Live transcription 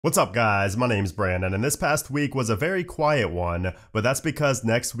What's up guys, my name's Brandon, and this past week was a very quiet one, but that's because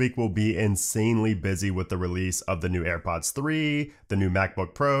next week will be insanely busy with the release of the new AirPods 3, the new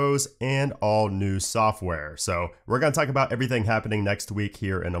MacBook Pros, and all new software. So we're going to talk about everything happening next week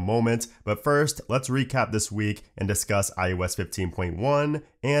here in a moment, but first let's recap this week and discuss iOS 15.1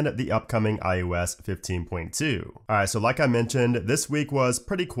 and the upcoming iOS 15.2. Alright, so like I mentioned, this week was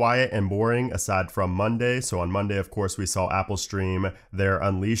pretty quiet and boring aside from Monday. So on Monday, of course, we saw Apple stream their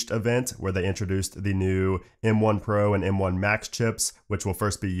Unleashed event where they introduced the new M1 Pro and M1 Max chips, which will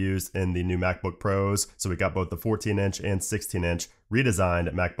first be used in the new MacBook Pros. So we got both the 14-inch and 16-inch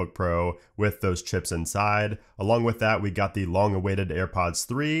redesigned MacBook Pro with those chips inside. Along with that, we got the long-awaited AirPods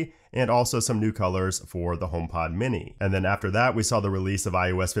 3 and also some new colors for the HomePod Mini. And then after that, we saw the release of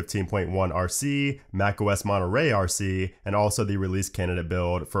iOS 15.1 RC, macOS Monterey RC, and also the release candidate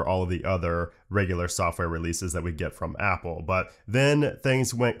build for all of the other regular software releases that we get from Apple. But then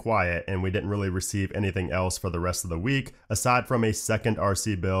things went quiet and we didn't really receive anything else for the rest of the week, aside from a second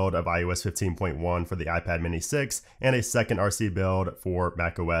RC build of iOS 15.1 for the iPad Mini 6 and a second RC build for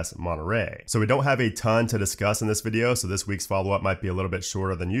macOS Monterey. So we don't have a ton to discuss in this video, so this week's follow-up might be a little bit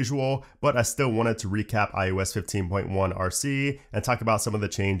shorter than usual, but I still wanted to recap iOS 15.1 RC and talk about some of the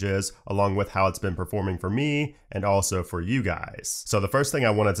changes along with how it's been performing for me and also for you guys. So the first thing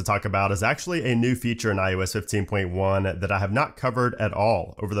I wanted to talk about is actually a new feature in iOS 15.1 that I have not covered at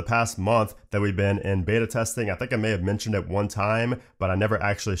all over the past month that we've been in beta testing. I think I may have mentioned it one time, but I never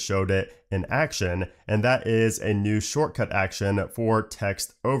actually showed it in action, and that is a new shortcut action for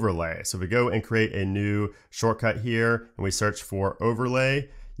text overlay. So if we go and create a new shortcut here and we search for overlay,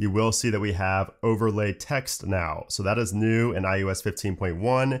 you will see that we have overlay text now. So that is new in iOS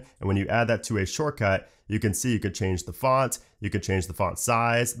 15.1. And when you add that to a shortcut, you can see you could change the font, you could change the font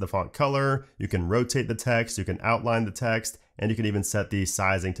size, the font color, you can rotate the text, you can outline the text, and you can even set the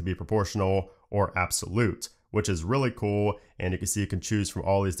sizing to be proportional or absolute, which is really cool. And you can see you can choose from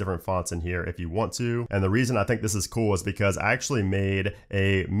all these different fonts in here if you want to. And the reason I think this is cool is because I actually made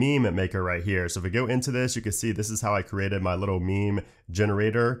a meme maker right here. So if we go into this, you can see this is how I created my little meme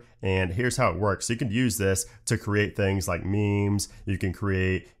generator. And here's how it works. So you can use this to create things like memes. You can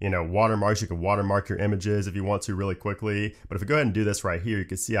create, watermarks. You can watermark your images if you want to really quickly. But if we go ahead and do this right here, you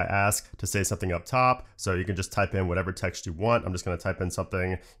can see I ask to say something up top. So you can just type in whatever text you want. I'm just going to type in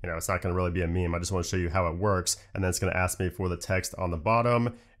something, it's not going to really be a meme. I just want to show you how it works. And then it's going to ask me for the text on the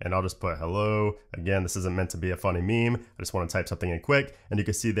bottom, and I'll just put hello. Again, this isn't meant to be a funny meme. I just want to type something in quick, and you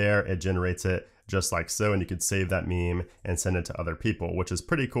can see there it generates it just like so, and you could save that meme and send it to other people, which is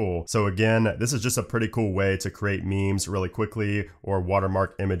pretty cool. So again, this is just a pretty cool way to create memes really quickly or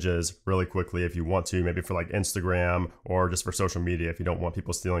watermark images really quickly if you want to, maybe for like Instagram or just for social media. If you don't want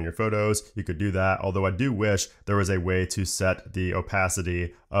people stealing your photos, you could do that. Although I do wish there was a way to set the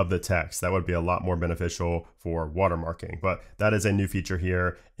opacity of the text. That would be a lot more beneficial for watermarking, but that is a new feature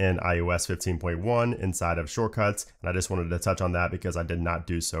here in iOS 15.1 inside of shortcuts. And I just wanted to touch on that because I did not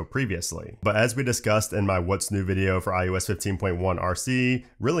do so previously. But as we discussed in my What's New video for iOS 15.1 RC,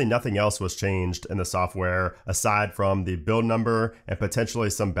 really nothing else was changed in the software aside from the build number and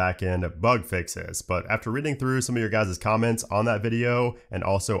potentially some backend bug fixes. But after reading through some of your guys' comments on that video and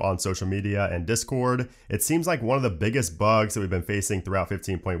also on social media and Discord, it seems like one of the biggest bugs that we've been facing throughout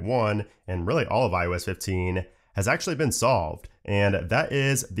 15.1 and really all of iOS 15 has actually been solved, and that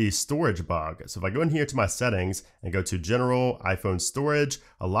is the storage bug. So if I go in here to my settings and go to general iPhone storage,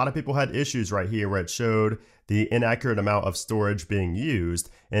 a lot of people had issues right here where it showed the inaccurate amount of storage being used.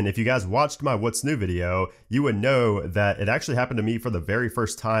 And if you guys watched my What's New video, you would know that it actually happened to me for the very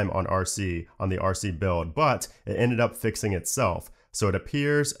first time on RC, on the RC build, but it ended up fixing itself. So it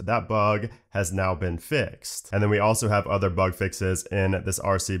appears that bug has now been fixed. And then we also have other bug fixes in this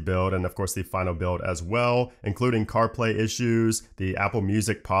RC build and of course the final build as well, including CarPlay issues, the Apple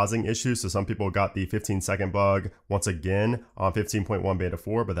Music pausing issues. So some people got the 15-second bug once again on 15.1 beta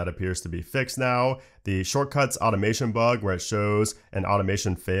 4, but that appears to be fixed now. The shortcuts automation bug where it shows an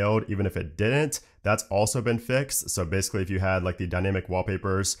automation failed even if it didn't, that's also been fixed. So basically if you had like the dynamic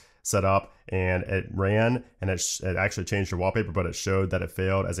wallpapers set up and it ran and it actually changed your wallpaper, but it showed that it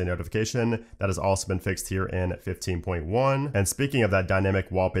failed as a notification. That has also been fixed here in 15.1. And speaking of that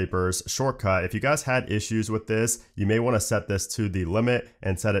dynamic wallpapers shortcut, if you guys had issues with this, you may want to set this to the limit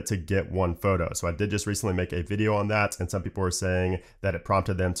and set it to get one photo. So I did just recently make a video on that, and some people were saying that it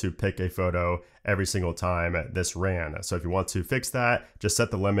prompted them to pick a photo every single time this ran. So if you want to fix that, just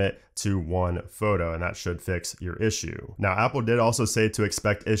set the limit to 1 photo and that should fix your issue. Now, Apple did also say to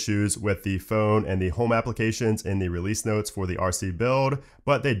expect issues with the phone and the home applications in the release notes for the RC build,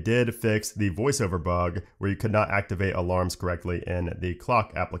 but they did fix the voiceover bug where you could not activate alarms correctly in the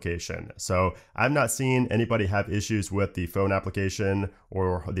clock application. So I've not seen anybody have issues with the phone application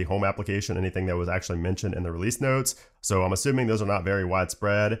or the home application, anything that was actually mentioned in the release notes. So I'm assuming those are not very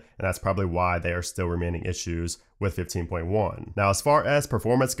widespread, and that's probably why they are still remaining issues with 15.1. Now, as far as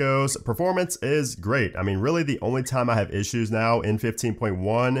performance goes, performance is great. I mean, really the only time I have issues now in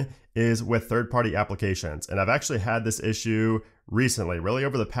 15.1 is with third-party applications. And I've actually had this issue recently, really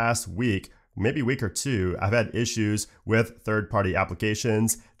over the past week, maybe week or two. I've had issues with third-party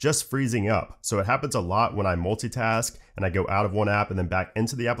applications just freezing up. So it happens a lot when I multitask and I go out of one app and then back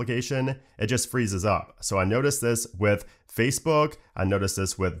into the application, it just freezes up. So I noticed this with Facebook, I noticed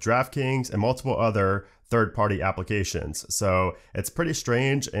this with DraftKings and multiple other third-party applications. So it's pretty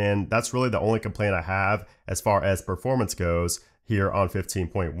strange, and that's really the only complaint I have as far as performance goes here on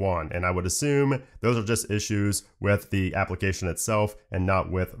 15.1. And I would assume those are just issues with the application itself and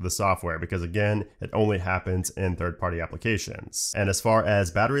not with the software, because again, it only happens in third-party applications. And as far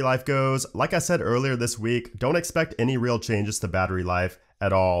as battery life goes, like I said earlier this week, don't expect any real changes to battery life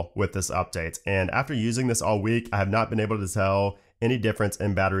at all with this update. And after using this all week, I have not been able to tell any difference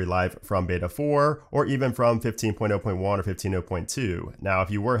in battery life from beta 4 or even from 15.0.1 or 15.0.2. Now, if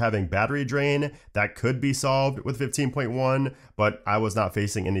you were having battery drain, that could be solved with 15.1, but I was not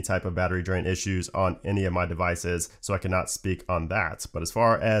facing any type of battery drain issues on any of my devices, so I cannot speak on that. But as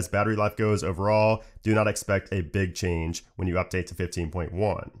far as battery life goes overall, do not expect a big change when you update to 15.1.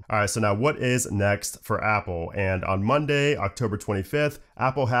 All right, so now what is next for Apple? And on Monday, October 25th,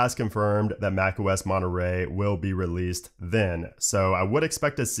 Apple has confirmed that macOS Monterey will be released then. So I would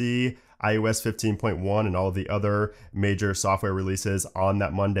expect to see iOS 15.1 and all of the other major software releases on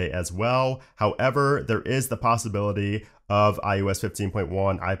that Monday as well. However, there is the possibility of iOS 15.1,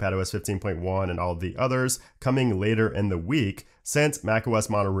 iPadOS 15.1, and all of the others coming later in the week, since macOS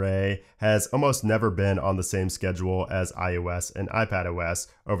Monterey has almost never been on the same schedule as iOS and iPadOS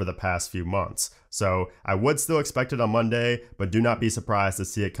over the past few months. So I would still expect it on Monday, but do not be surprised to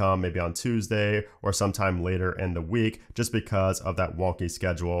see it come maybe on Tuesday or sometime later in the week, just because of that wonky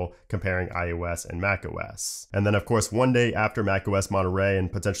schedule comparing iOS and macOS. And then of course, one day after macOS Monterey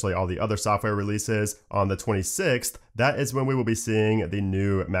and potentially all the other software releases on the 26th, that is when we will be seeing the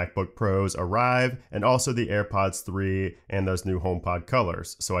new MacBook Pros arrive, and also the AirPods 3 and those new HomePod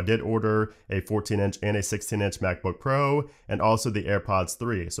colors. So I did order a 14-inch and a 16-inch MacBook Pro, and also the AirPods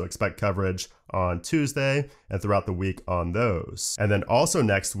 3. So expect coverage on Tuesday and throughout the week on those. And then also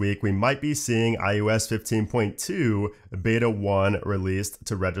next week, we might be seeing iOS 15.2 Beta 1 released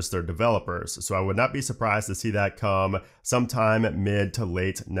to registered developers. So I would not be surprised to see that come sometime mid to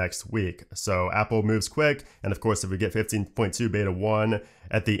late next week. So Apple moves quick, and of course, if we get 15.2 Beta 1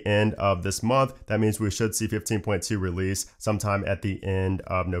 at the end of this month, that means we should see 15.2 release sometime at the end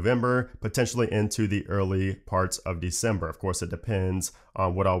of November, potentially into the early parts of December. Of course, it depends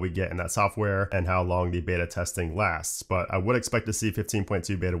on what all we get in that software and how long the beta testing lasts. But I would expect to see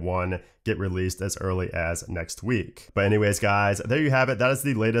 15.2 Beta 1 get released as early as next week. But anyways, guys, there you have it. That is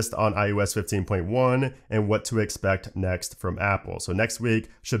the latest on iOS 15.1 and what to expect next from Apple. So next week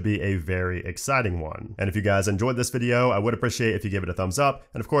should be a very exciting one. And if you guys enjoyed this video, I would appreciate if you give it a thumbs up.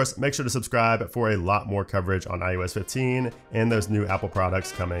 And of course, make sure to subscribe for a lot more coverage on iOS 15 and those new Apple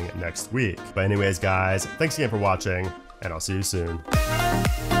products coming next week. But anyways, guys, thanks again for watching, and I'll see you soon.